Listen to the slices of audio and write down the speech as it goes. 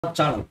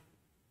channel.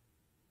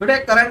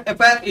 Today current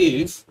affair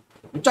is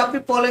which of the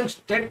following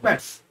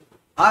statements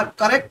are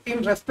correct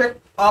in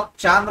respect of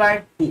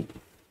Chandrayaan-2?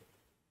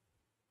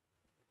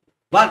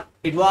 1.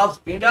 It was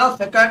India's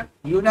second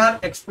lunar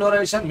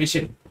exploration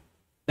mission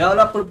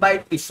developed by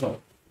ISRO.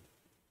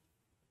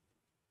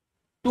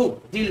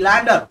 2. The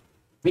lander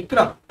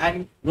Vikram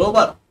and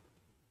rover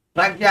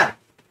Pragyan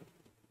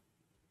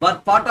were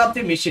part of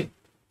the mission,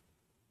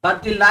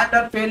 but the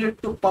lander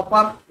failed to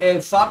perform a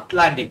soft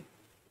landing.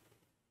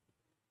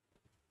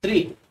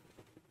 3.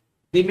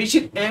 The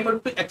mission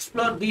aimed to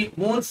explore the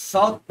moon's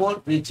south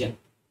pole region.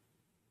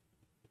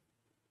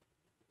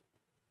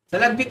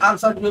 Select the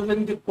answer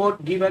using the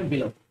code given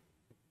below.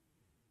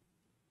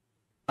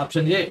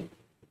 Option A,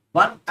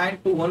 1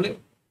 and 2 only.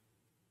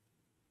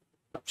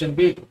 Option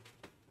B,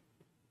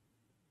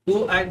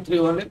 2 and 3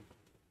 only.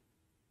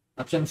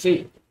 Option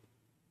C,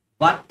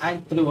 1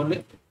 and 3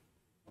 only.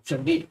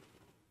 Option D,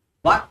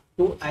 1,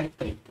 2 and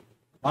 3.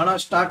 Wanna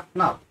start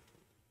now?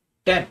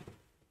 10,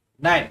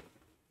 9,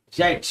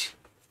 8,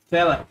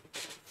 7,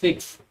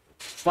 6,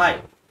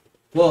 5,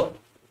 4,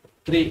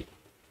 3,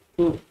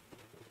 2,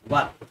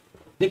 1.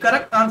 The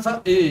correct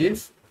answer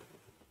is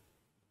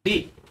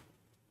D.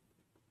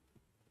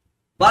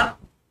 1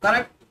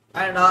 correct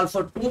and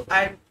also 2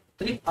 and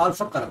 3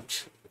 also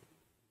correct.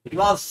 It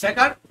was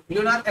second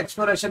lunar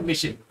exploration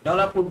mission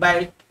developed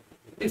by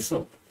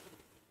ISRO.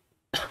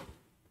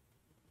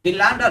 The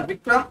lander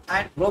Vikram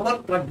and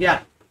rover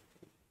Pragyan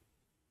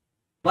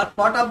were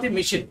part of the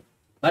mission,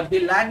 but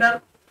the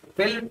lander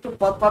failed to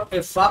perform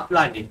a soft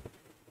landing.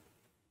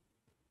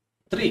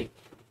 3.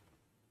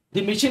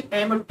 The mission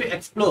aimed to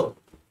explore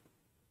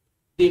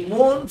the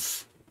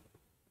moon's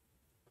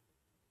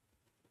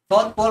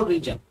south pole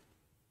region.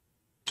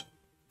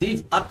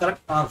 These are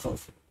correct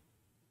answers.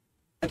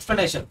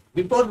 Explanation.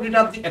 Before we read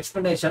up the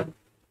explanation,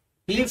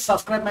 please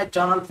subscribe my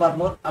channel for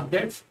more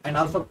updates and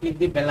also click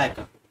the bell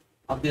icon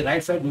of the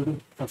right side YouTube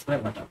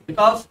subscribe button,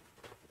 because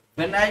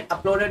when I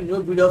upload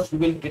new videos you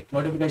will get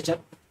notification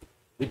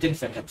within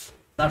seconds.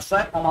 That's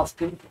why I'm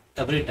asking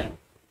every time.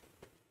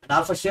 And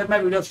also share my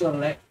videos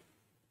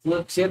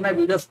share my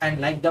videos and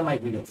like my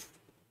videos.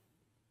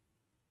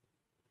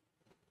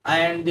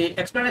 And the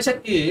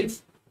explanation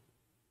is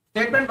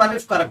statement 1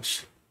 is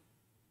correct.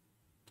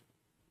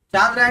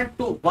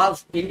 Chandrayaan-2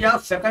 was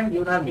India's second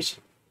lunar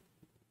mission,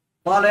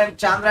 following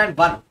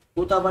Chandrayaan-1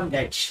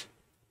 2008.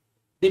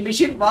 The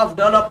mission was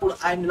developed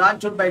and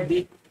launched by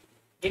the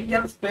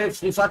Indian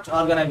Space Research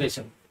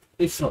Organization,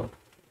 ISRO.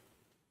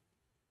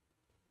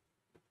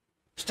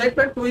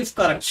 Statement 2 is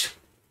correct.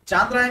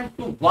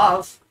 Chandrayaan-2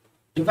 was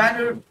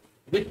designed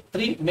with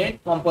 3 main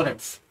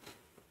components.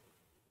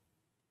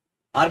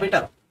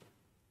 Orbiter,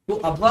 to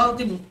observe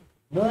the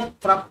moon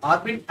from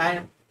orbit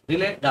and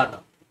relay data.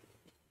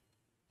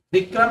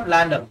 Vikram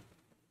Lander,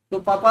 to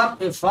perform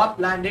a soft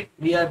landing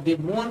near the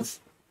moon's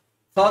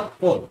south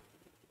pole.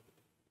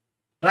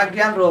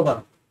 Pragyan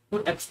rover, to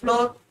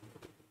explore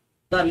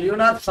the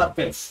lunar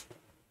surface.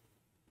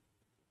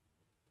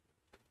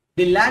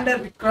 The lander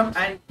Vikram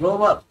and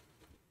rover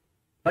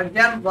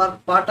Pragyan were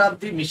part of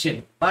the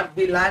mission, but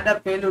the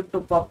lander failed to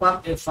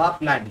perform a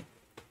soft landing.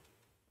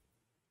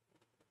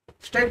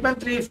 Statement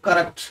 3 is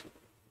correct.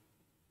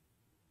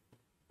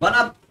 One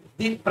of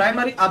the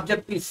primary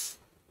objectives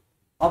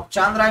of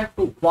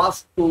Chandrayaan-2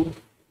 was to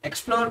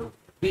explore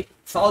the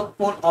south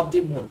pole of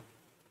the moon,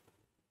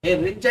 a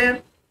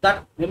region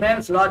that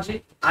remains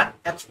largely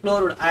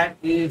unexplored and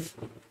is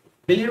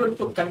believed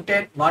to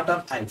contain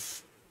water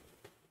ice.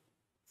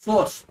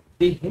 Source: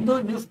 The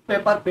Hindu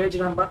newspaper, page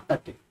number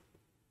 30.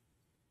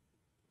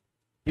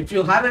 If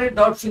you have any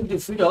doubts in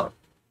this video,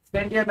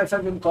 send a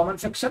message in comment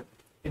section.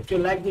 If you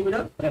like the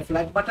video, press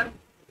like button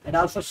and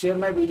also share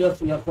my videos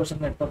to your social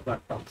network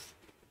platforms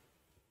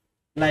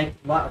like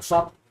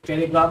WhatsApp,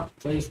 Telegram,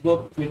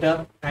 Facebook,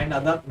 Twitter and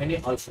other many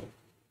also.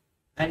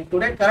 And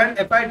today current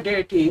affair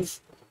date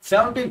is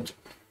 17th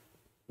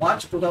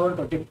March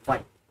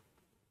 2025.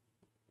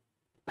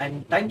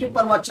 And thank you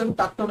for watching.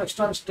 Talk to you next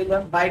time. Still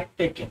then, bye.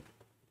 Take care.